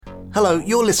Hello,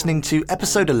 you're listening to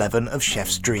episode 11 of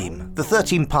Chef's Dream, the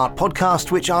 13-part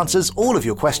podcast which answers all of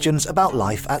your questions about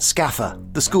life at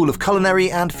SCAFA, the School of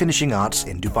Culinary and Finishing Arts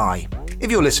in Dubai.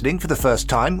 If you're listening for the first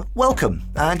time, welcome,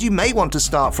 and you may want to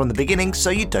start from the beginning so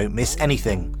you don't miss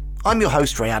anything. I'm your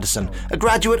host, Ray Addison, a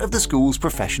graduate of the school's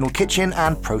professional kitchen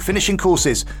and pro-finishing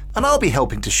courses, and I'll be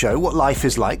helping to show what life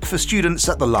is like for students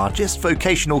at the largest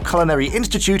vocational culinary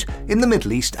institute in the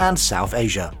Middle East and South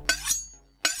Asia.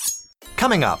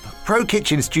 Coming up, Pro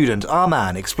Kitchen student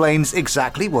Arman explains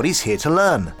exactly what he's here to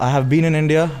learn. I have been in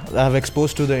India, I have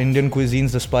exposed to the Indian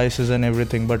cuisines, the spices and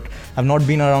everything, but I've not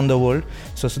been around the world.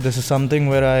 So this is something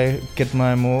where I get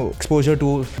my more exposure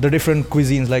to the different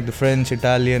cuisines like the French,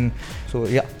 Italian. So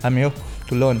yeah, I'm here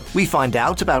to learn. We find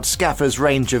out about SCAFA's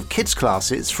range of kids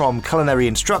classes from Culinary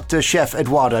Instructor Chef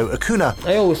Eduardo Acuna.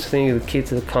 I always think the kids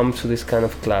that come to this kind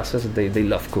of classes, they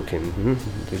love cooking.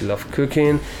 They love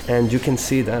cooking, and you can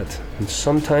see that. And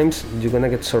sometimes you're gonna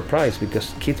get surprised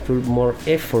because kids put more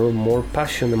effort, more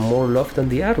passion and more love than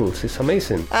the adults. It's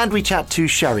amazing. And we chat to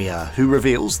Sheriyar, who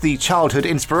reveals the childhood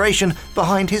inspiration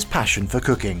behind his passion for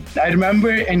cooking. I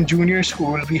remember in junior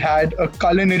school we had a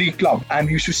culinary club and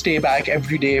we used to stay back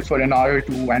every day for an hour or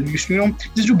two, and we used to,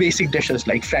 just do basic dishes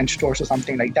like French toast or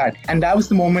something like that. And that was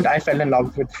the moment I fell in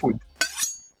love with food.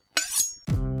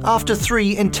 After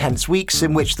 3 intense weeks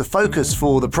in which the focus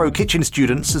for the Pro Kitchen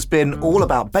students has been all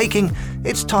about baking,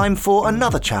 it's time for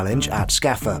another challenge at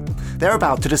SCAFA. They're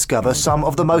about to discover some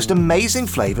of the most amazing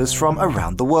flavours from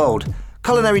around the world.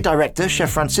 Culinary Director Chef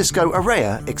Francisco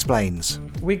Araya explains.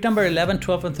 Week number 11,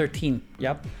 12 and 13,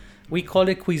 we call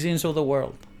it Cuisines of the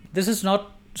World. This is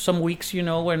not some weeks,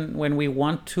 when we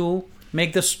want to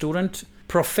make the student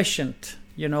proficient,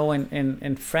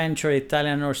 in French or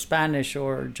Italian or Spanish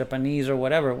or Japanese or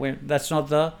whatever. That's not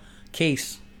the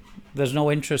case. There's no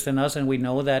interest in us, and we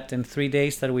know that in 3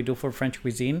 days that we do for French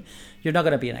cuisine, you're not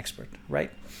going to be an expert,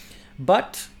 right?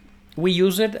 But we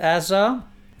use it as a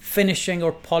finishing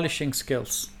or polishing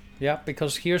skills,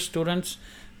 because here students,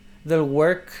 they'll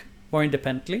work more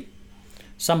independently.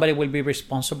 Somebody will be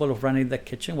responsible of running the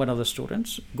kitchen, one of the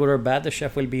students. Good or bad, the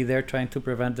chef will be there trying to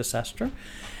prevent disaster.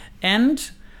 And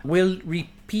we'll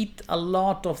repeat a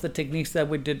lot of the techniques that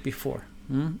we did before.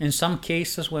 In some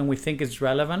cases, when we think it's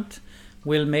relevant,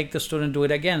 we'll make the student do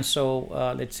it again. So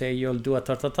let's say you'll do a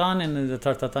tartatan, and in the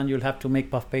tartatan you'll have to make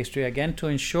puff pastry again to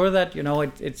ensure that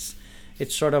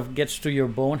it sort of gets to your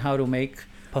bone how to make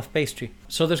puff pastry.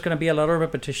 So there's going to be a lot of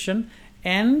repetition,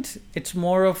 and it's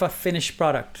more of a finished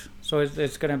product. So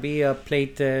it's going to be a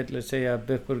plated, let's say a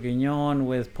beef bourguignon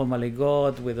with pomme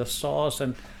aligot, with a sauce,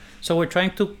 and so we're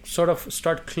trying to sort of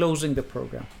start closing the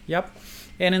program.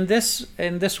 And in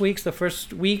this week's, the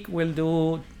first week, we'll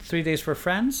do 3 days for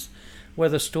France, where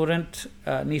the student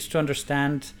needs to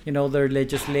understand, their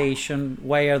legislation,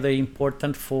 why are they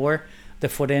important for the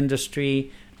food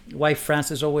industry, why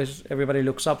France is always, everybody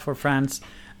looks up for France,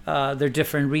 their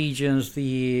different regions,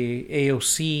 the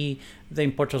AOC, the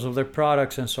importance of their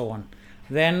products, and so on.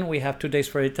 Then we have 2 days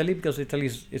for Italy, because Italy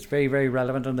is very, very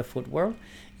relevant in the food world,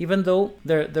 even though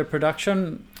their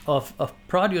production of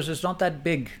produce is not that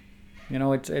big.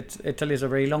 Italy is a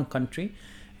very long country.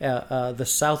 The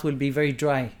south will be very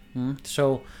dry.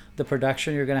 So the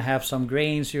production, you're going to have some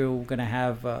grains, you're going to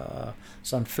have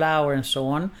some flour and so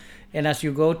on. And as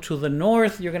you go to the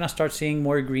north, you're going to start seeing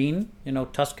more green.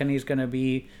 Tuscany is going to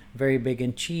be very big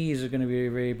in cheese, it's going to be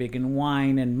very big in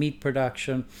wine and meat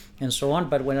production and so on.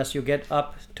 But as you get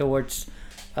up towards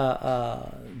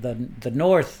the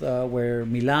north, where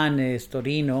Milan is,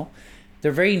 Torino,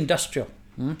 they're very industrial.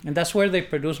 And that's where they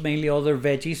produce mainly all their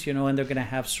veggies, and they're going to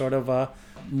have sort of a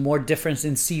more difference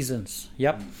in seasons.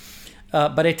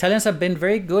 But Italians have been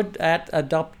very good at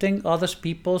adopting other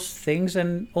people's things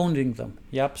and owning them.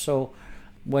 So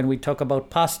when we talk about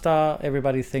pasta,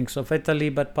 everybody thinks of Italy,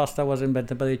 but pasta was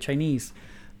invented by the Chinese.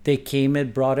 They came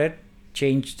and brought it,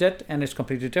 changed it, and it's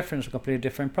completely different. It's a completely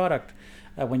different product.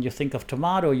 When you think of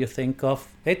tomato, you think of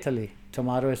Italy.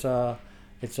 Tomato is a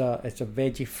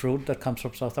veggie fruit that comes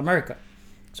from South America.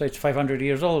 So it's 500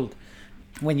 years old.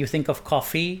 When you think of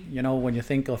coffee, when you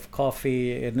think of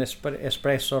coffee in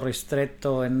espresso,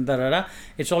 ristretto, and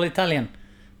it's all Italian.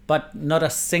 But not a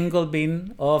single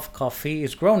bean of coffee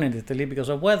is grown in Italy because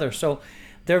of weather. So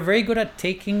they're very good at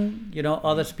taking,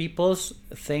 other people's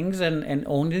things and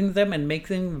owning them and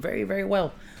making them very, very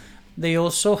well. They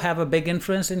also have a big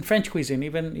influence in French cuisine.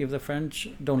 Even if the French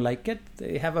don't like it,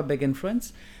 they have a big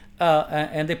influence.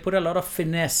 And they put a lot of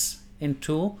finesse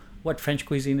into what French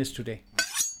cuisine is today.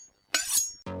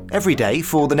 Every day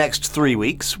for the next 3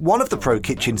 weeks, one of the Pro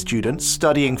Kitchen students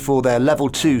studying for their Level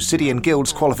 2 City and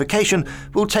Guilds qualification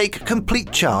will take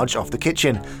complete charge of the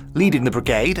kitchen, leading the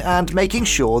brigade and making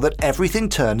sure that everything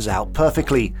turns out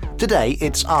perfectly. Today,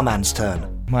 it's Arman's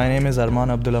turn. My name is Arman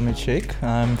Abdulhamid Sheikh.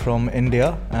 I'm from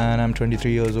India and I'm 23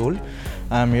 years old.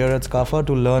 I'm here at SCAFA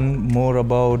to learn more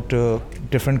about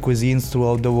different cuisines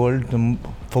throughout the world,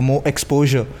 for more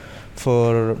exposure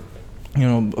for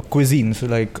cuisines.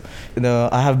 Like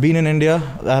I have been in India,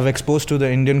 I have exposed to the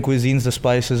Indian cuisines, the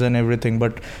spices and everything,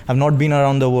 but I've not been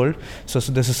around the world. So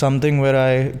this is something where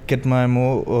I get my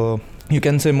more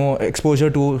exposure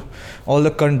to all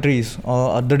the countries,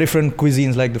 the different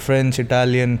cuisines like the French,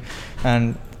 Italian,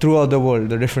 and throughout the world,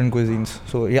 the different cuisines.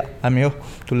 So yeah, I'm here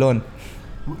to learn.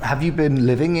 Have you been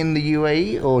living in the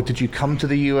UAE, or did you come to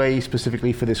the UAE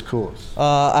specifically for this course?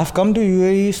 I've come to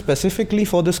UAE specifically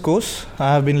for this course.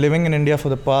 I have been living in India for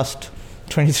the past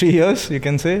 23 years, you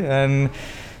can say, and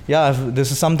yeah,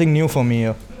 this is something new for me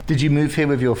here. Did you move here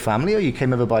with your family, or you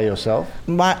came over by yourself?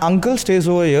 My uncle stays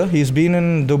over here. He's been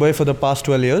in Dubai for the past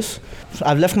 12 years.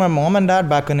 I've left my mom and dad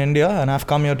back in India, and I've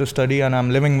come here to study, and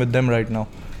I'm living with them right now.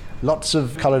 Lots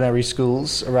of culinary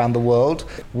schools around the world.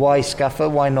 Why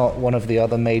SCAFA? Why not one of the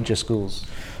other major schools?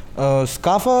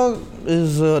 SCAFA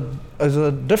is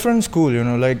a different school,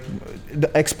 like the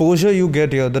exposure you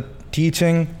get here, the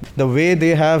teaching, the way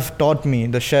they have taught me,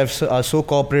 the chefs are so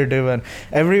cooperative, and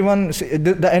everyone,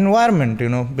 the environment,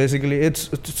 basically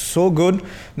it's so good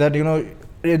that,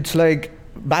 it's like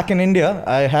back in India,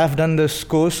 I have done this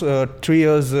course, 3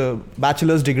 years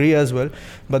bachelor's degree as well,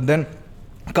 but then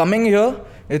coming here,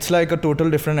 it's like a total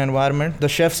different environment. The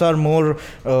chefs are more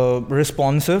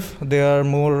responsive. They are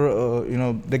more,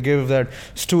 they give that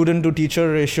student to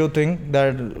teacher ratio thing,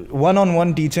 that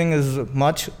one-on-one teaching is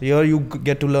much. Here you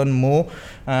get to learn more.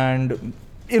 And,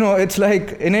 it's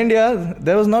like in India,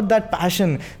 there was not that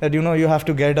passion that, you have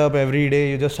to get up every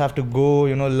day. You just have to go,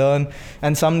 learn.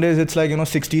 And some days it's like,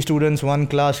 60 students, one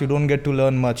class, you don't get to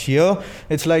learn much. Here,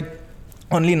 it's like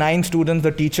only 9 students,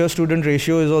 the teacher-student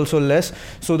ratio is also less.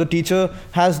 So the teacher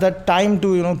has that time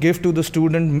to, give to the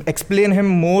student, explain him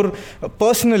more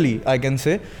personally, I can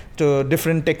say, to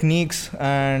different techniques.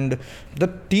 And the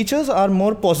teachers are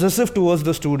more possessive towards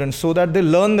the students so that they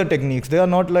learn the techniques. They are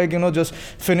not like, just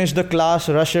finish the class,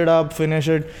 rush it up, finish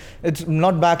it. It's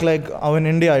not back like how in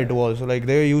India it was. Like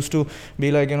they used to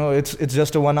be like, it's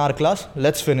just a 1 hour class,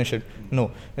 let's finish it. No,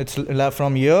 it's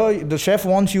from here, the chef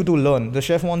wants you to learn. The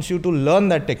chef wants you to learn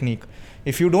that technique.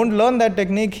 If you don't learn that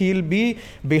technique, he'll be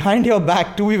behind your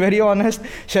back. To be very honest,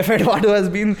 Chef Eduardo has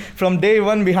been from day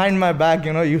one behind my back.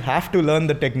 You have to learn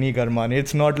the technique, Arman.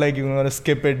 It's not like you're going to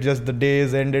skip it, just the day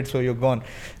is ended, so you're gone.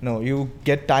 No, you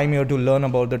get time here to learn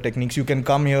about the techniques. You can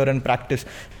come here and practice.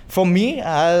 For me,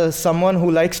 as someone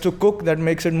who likes to cook, that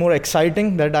makes it more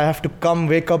exciting, that I have to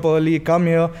wake up early, come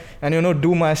here and,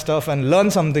 do my stuff and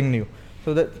learn something new.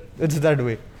 So that it's that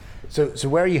way. So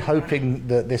where are you hoping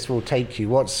that this will take you?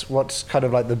 What's kind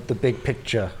of like the big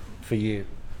picture for you?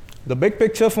 The big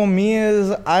picture for me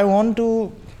is I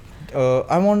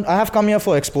have come here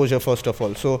for exposure first of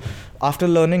all. So after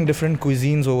learning different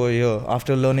cuisines over here,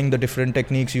 after learning the different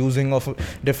techniques, using of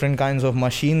different kinds of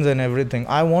machines and everything,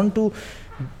 I want to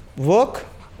work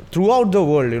throughout the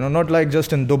world, not like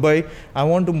just in Dubai. I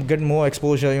want to get more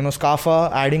exposure, SCAFA,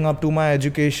 adding up to my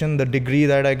education, the degree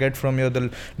that I get from here,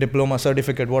 the diploma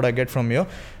certificate, what I get from here.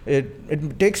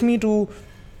 It takes me to,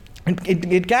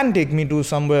 it can take me to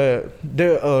somewhere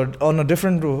on a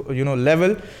different,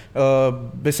 level.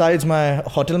 Besides my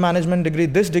hotel management degree,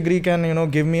 this degree can,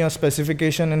 give me a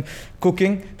specification in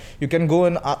cooking. You can go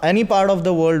in any part of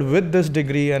the world with this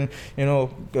degree and,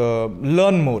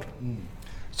 learn more.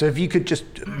 So if you could just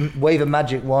wave a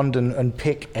magic wand and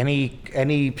pick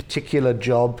any particular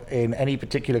job in any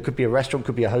particular, could be a restaurant,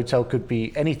 could be a hotel, could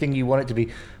be anything you want it to be,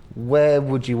 where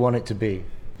would you want it to be?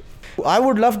 I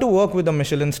would love to work with a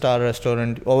Michelin star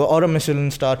restaurant or a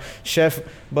Michelin star chef,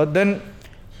 but then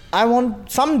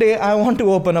someday I want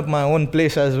to open up my own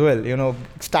place as well,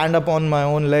 stand up on my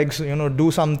own legs,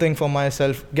 do something for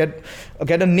myself, get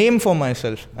a name for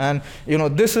myself. And,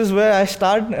 this is where I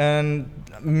start, and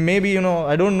maybe,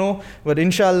 I don't know, but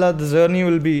inshallah the journey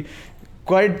will be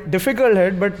quite difficult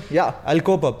ahead, but yeah, I'll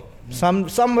cope up.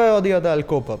 Somewhere or the other I'll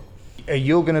cope up.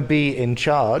 You're going to be in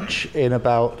charge in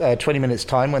about 20 minutes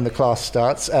time when the class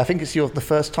starts. I think it's the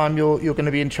first time you're going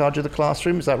to be in charge of the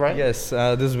classroom, is that right? Yes,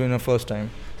 this has been the first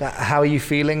time. How are you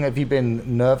feeling? Have you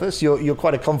been nervous? You're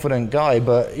quite a confident guy,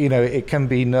 but it can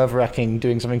be nerve-wracking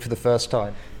doing something for the first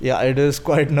time. Yeah, it is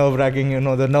quite nerve-wracking.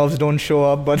 The nerves don't show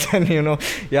up, but then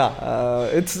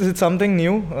it's something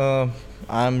new.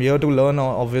 I'm here to learn.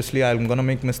 Obviously, I'm going to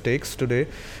make mistakes today.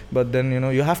 But then,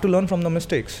 you have to learn from the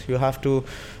mistakes. You have to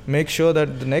make sure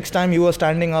that the next time you are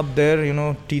standing up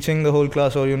there, teaching the whole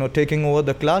class or, taking over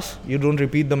the class, you don't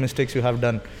repeat the mistakes you have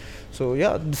done. So,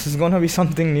 yeah, this is going to be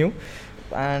something new.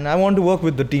 And I want to work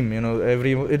with the team.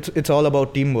 It's all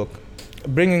about teamwork.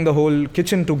 Bringing the whole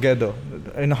kitchen together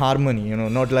in harmony,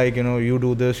 not like, you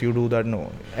do this, you do that.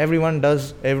 No, everyone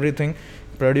does everything,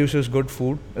 produces good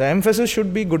food. The emphasis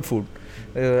should be good food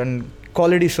and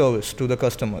quality service to the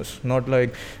customers, not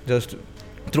like just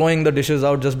throwing the dishes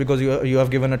out just because you have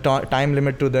given a time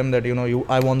limit to them that,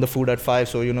 I want the food at 5,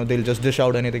 so, they'll just dish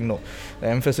out anything. No, the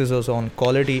emphasis is on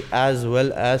quality as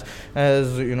well as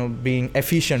being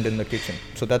efficient in the kitchen.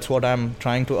 So that's what I'm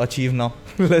trying to achieve now.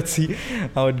 Let's see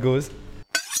how it goes.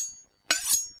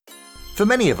 For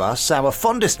many of us, our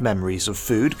fondest memories of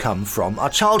food come from our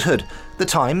childhood. The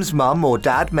times mum or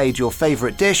dad made your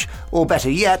favourite dish, or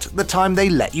better yet, the time they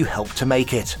let you help to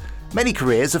make it. Many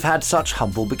careers have had such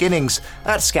humble beginnings.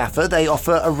 At SCAFA, they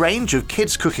offer a range of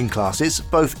kids' cooking classes,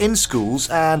 both in schools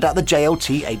and at the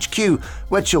JLT HQ,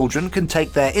 where children can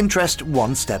take their interest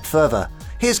one step further.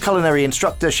 Here's culinary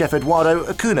instructor Chef Eduardo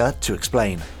Acuna to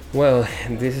explain. Well,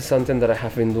 this is something that I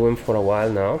have been doing for a while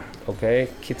now. Okay,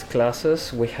 kids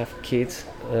classes. We have kids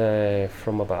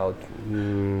from about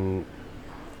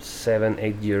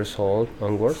 7-8 years old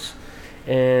onwards,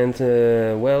 and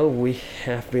we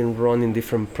have been running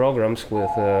different programs with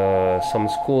some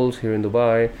schools here in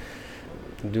Dubai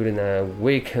during a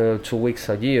week, 2 weeks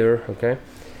a year. Okay,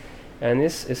 and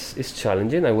it's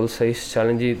challenging. I will say it's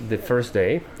challenging the first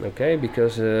day. Okay,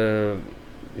 because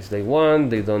it's day one.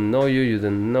 They don't know you. You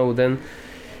don't know them.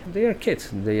 They are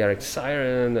kids. They are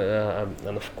excited,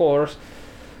 and of course,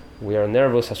 we are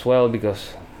nervous as well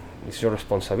because it's your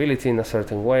responsibility in a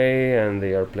certain way, and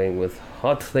they are playing with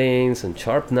hot things and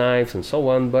sharp knives and so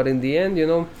on. But in the end,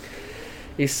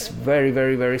 it's very,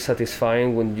 very, very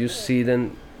satisfying when you see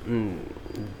them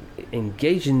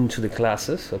engaging into the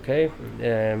classes, okay,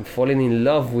 and falling in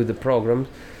love with the program.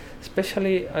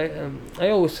 Especially, I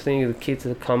always think the kids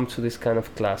that come to this kind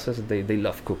of classes, they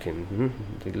love cooking.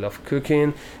 They love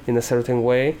cooking in a certain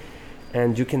way,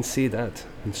 and you can see that.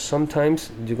 And sometimes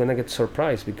you're gonna get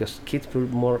surprised because kids put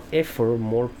more effort,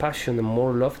 more passion, and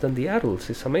more love than the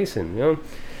adults. It's amazing,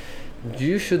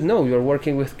 You should know you're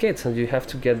working with kids, and you have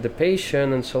to get the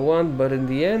patience and so on. But in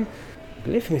the end,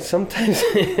 believe me, sometimes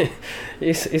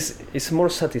it's more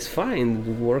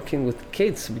satisfying working with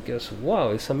kids because wow,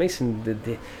 it's amazing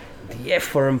the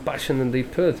effort and passion that they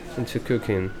put into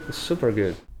cooking. It's super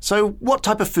good. So what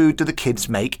type of food do the kids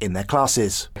make in their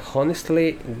classes?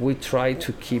 Honestly, we try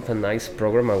to keep a nice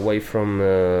program away from,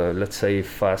 let's say,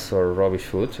 fast or rubbish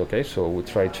foods, okay? So we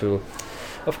try to,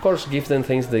 of course, give them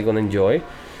things they're going to enjoy.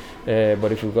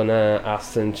 But if we're going to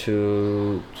ask them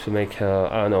to make,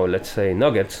 let's say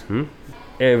nuggets,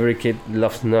 every kid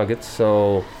loves nuggets,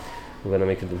 so we're going to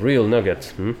make it real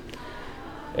nuggets.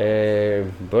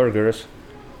 Burgers,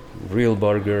 real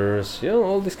burgers,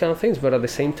 all these kind of things. But at the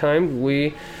same time,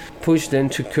 we push them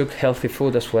to cook healthy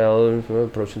food as well,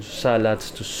 approaching to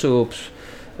salads, to soups,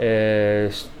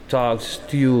 stocks,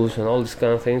 stews, and all these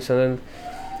kind of things. And then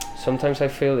sometimes I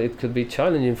feel it could be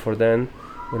challenging for them,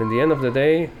 but in the end of the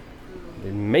day,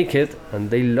 they make it and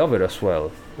they love it as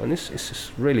well. And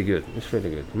it's really good. It's really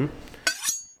good.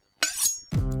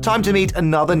 Time to meet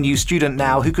another new student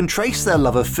now who can trace their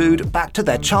love of food back to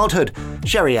their childhood.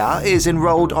 Sheriyar is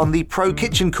enrolled on the Pro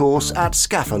Kitchen course at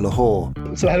SCAFA Lahore.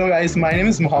 So hello guys, my name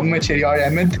is Sheriyar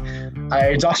Ahmed.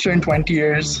 I just turned 20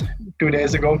 years 2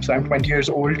 days ago, so I'm 20 years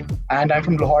old. And I'm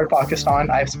from Lahore,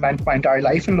 Pakistan. I've spent my entire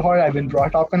life in Lahore. I've been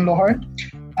brought up in Lahore.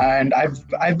 And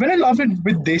I've been in love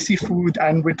with desi food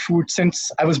and with food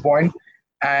since I was born.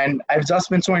 And I've just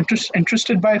been so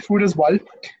interested by food as well.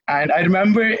 And I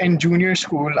remember in junior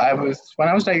school, when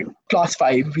I was like class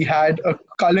 5, we had a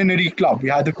culinary club. We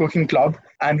had the cooking club,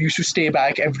 and we used to stay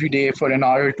back every day for an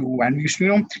hour or two. And we used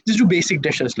to, just do basic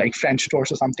dishes like French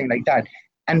toast or something like that.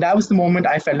 And that was the moment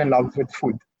I fell in love with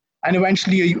food. And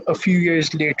eventually, a few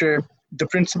years later, the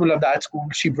principal of that school,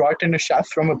 she brought in a chef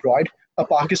from abroad, a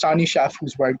Pakistani chef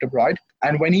who's worked abroad.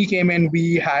 And when he came in,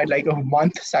 we had like a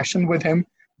month session with him,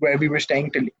 where we were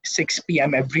staying till 6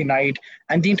 p.m. every night.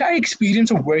 And the entire experience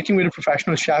of working with a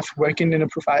professional chef, working in a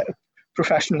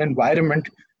professional environment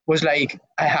was like,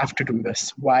 I have to do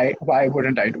this. Why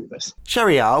wouldn't I do this?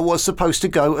 Sheriyar was supposed to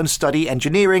go and study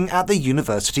engineering at the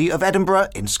University of Edinburgh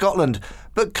in Scotland,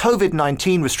 but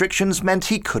COVID-19 restrictions meant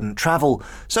he couldn't travel.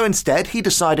 So instead, he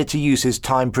decided to use his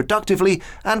time productively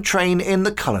and train in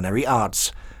the culinary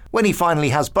arts. When he finally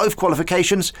has both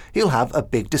qualifications, he'll have a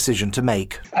big decision to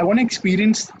make. I want to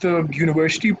experience the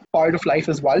university part of life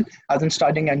as well, as in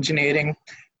studying engineering.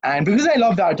 And because I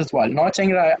love that as well, not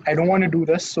saying that I don't want to do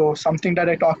this. So something that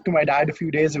I talked to my dad a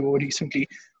few days ago recently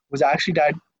was actually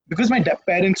that because my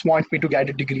parents want me to get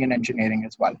a degree in engineering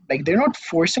as well. Like, they're not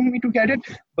forcing me to get it,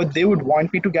 but they would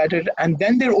want me to get it. And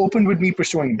then they're open with me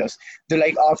pursuing this. They're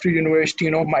like, after university,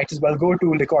 might as well go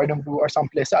to Le Cordon Bleu or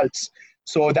someplace else.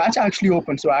 So that's actually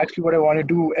open. So actually what I want to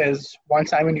do is,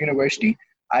 once I'm in university,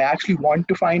 I actually want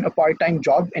to find a part-time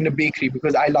job in a bakery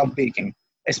because I love baking,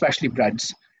 especially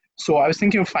breads. So I was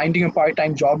thinking of finding a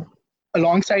part-time job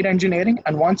alongside engineering.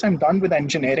 And once I'm done with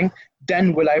engineering,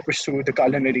 then will I pursue the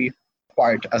culinary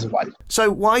part as well.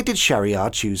 So why did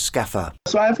Sheriyar choose SCAFA?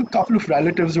 So I have a couple of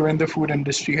relatives who are in the food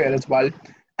industry here as well.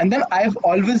 And then I've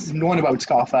always known about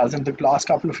SCAFA. As in the last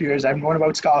couple of years, I've known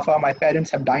about SCAFA. My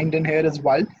parents have dined in here as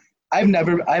well. I've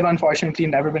unfortunately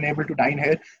never been able to dine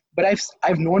here, but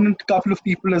I've known a couple of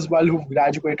people as well who've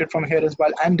graduated from here as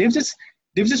well. And they've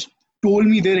just told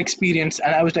me their experience.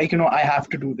 And I was like, I have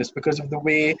to do this because of the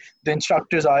way the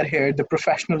instructors are here, the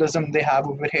professionalism they have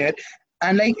over here.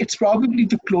 And like, it's probably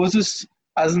the closest,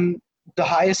 as in the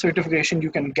highest certification you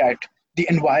can get. The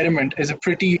environment is a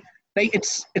pretty,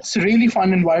 it's a really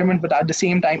fun environment, but at the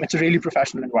same time, it's a really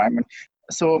professional environment.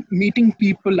 So meeting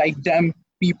people like them,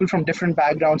 people from different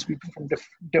backgrounds, people from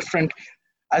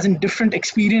different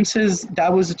experiences,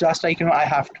 that was just like, I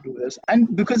have to do this.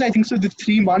 And because I think so, the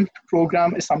 3-month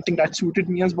program is something that suited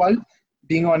me as well.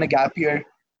 Being on a gap year,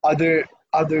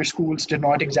 other schools did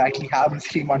not exactly have a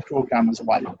 3-month program as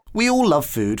well. We all love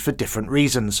food for different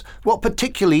reasons. What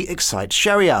particularly excites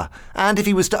Sheriyar? And if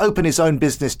he was to open his own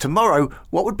business tomorrow,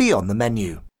 what would be on the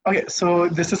menu? Okay, so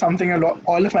this is something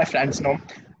all of my friends know.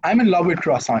 I'm in love with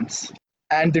croissants.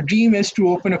 And the dream is to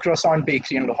open a croissant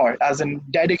bakery in Lahore, as in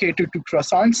dedicated to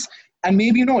croissants. And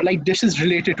maybe, dishes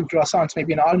related to croissants,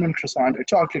 maybe an almond croissant, a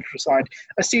chocolate croissant,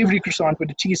 a savory croissant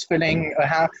with a cheese filling,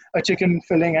 a chicken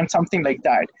filling, and something like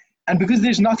that. And because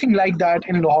there's nothing like that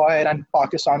in Lahore and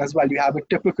Pakistan as well, you have a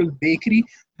typical bakery,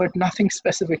 but nothing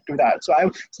specific to that. So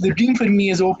the dream for me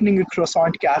is opening a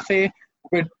croissant cafe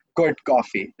with good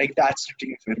coffee. That's the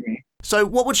dream for me. So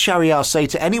what would Sheriyar say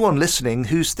to anyone listening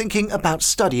who's thinking about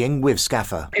studying with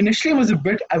SCAFA? Initially, I was a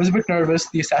bit nervous.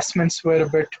 The assessments were a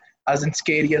bit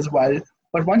scary as well.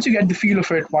 But once you get the feel of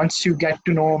it, once you get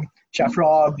to know Chef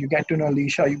Rob, you get to know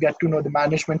Alicia, you get to know the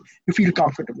management, you feel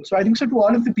comfortable. So I think so to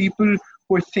all of the people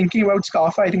who are thinking about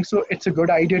SCAFA, I think so it's a good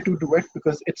idea to do it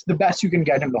because it's the best you can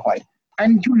get in Lahore.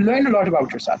 And you learn a lot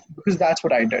about yourself because that's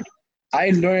what I did. I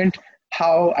learned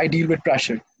how I deal with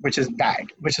pressure, which is bad,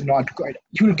 which is not good.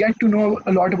 You'll get to know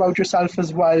a lot about yourself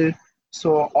as well.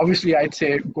 So obviously I'd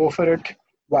say go for it.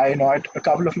 Why not? A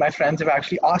couple of my friends have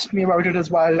actually asked me about it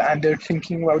as well, and they're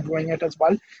thinking about doing it as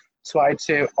well. So I'd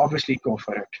say obviously go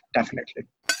for it, definitely.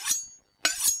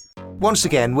 Once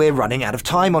again, we're running out of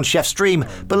time on Chef's Dream,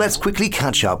 but let's quickly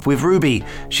catch up with Ruby.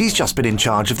 She's just been in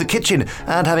charge of the kitchen,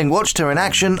 and having watched her in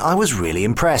action, I was really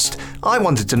impressed. I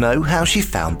wanted to know how she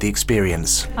found the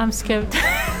experience. I'm scared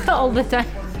all the time.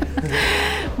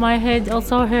 My head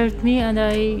also hurt me,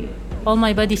 and all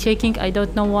my body shaking. I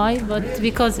don't know why, but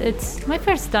because it's my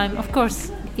first time, of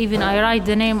course. Even I write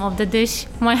the name of the dish,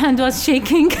 my hand was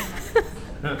shaking.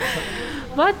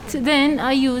 But then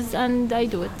I use and I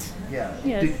do it. Yeah.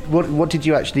 Yes. What did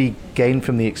you actually gain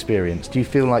from the experience? Do you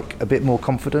feel like a bit more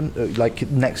confident? Like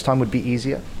next time would be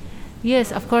easier?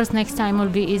 Yes, of course, next time will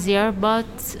be easier.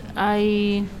 But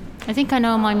I think I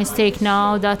know my mistake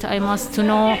now. That I must to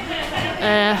know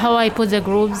how I put the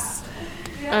groups,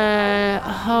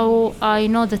 how I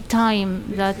know the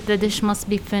time that the dish must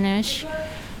be finished.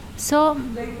 So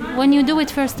when you do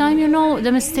it first time, you know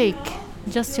the mistake,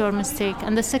 just your mistake,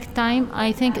 and the second time,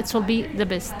 I think it will be the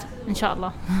best.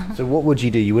 Inshallah. So what would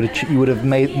you do? You would have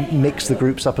mixed the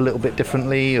groups up a little bit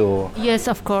differently, or? Yes,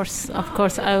 of course,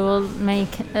 I will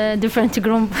make a different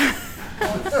group.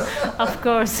 Of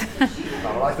course.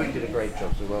 Well, I think you did a great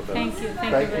job, so well done. Thank you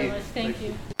very much. Thank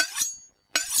you.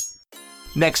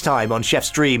 Next time on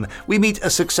Chef's Dream, we meet a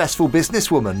successful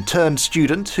businesswoman turned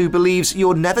student who believes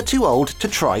you're never too old to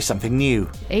try something new.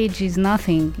 Age is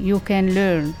nothing. You can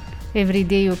learn. Every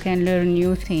day you can learn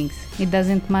new things. It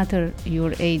doesn't matter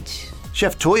your age.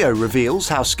 Chef Toyo reveals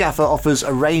how SCAFA offers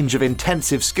a range of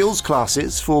intensive skills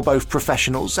classes for both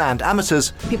professionals and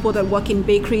amateurs. People that work in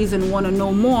bakeries and want to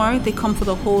know more, they come for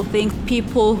the whole thing.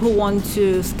 People who want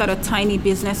to start a tiny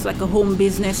business, like a home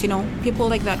business, people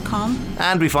like that come.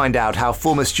 And we find out how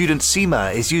former student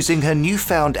Seema is using her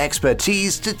newfound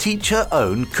expertise to teach her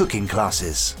own cooking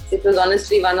classes. It was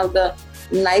honestly one of the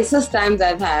nicest times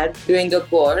I've had doing the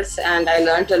course, and I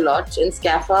learned a lot in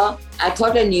SCAFA. I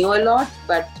thought I knew a lot,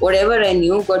 but whatever I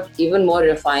knew got even more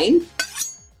refined.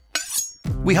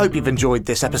 We hope you've enjoyed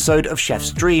this episode of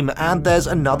Chef's Dream, and there's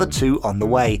another 2 on the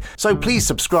way. So please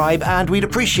subscribe, and we'd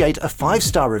appreciate a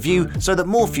 5-star review so that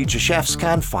more future chefs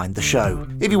can find the show.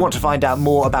 If you want to find out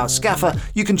more about SCAFA,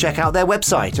 you can check out their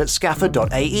website at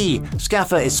scafa.ae.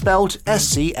 SCAFA is spelled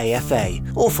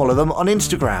SCAFA, or follow them on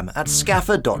Instagram at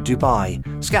scafa.dubai.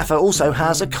 SCAFA also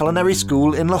has a culinary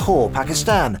school in Lahore,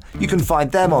 Pakistan. You can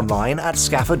find them online at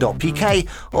scafa.pk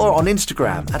or on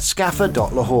Instagram at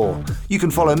scafa.lahore. You can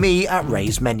follow me at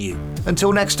Ray's Menu.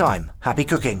 Until next time, happy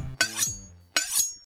cooking.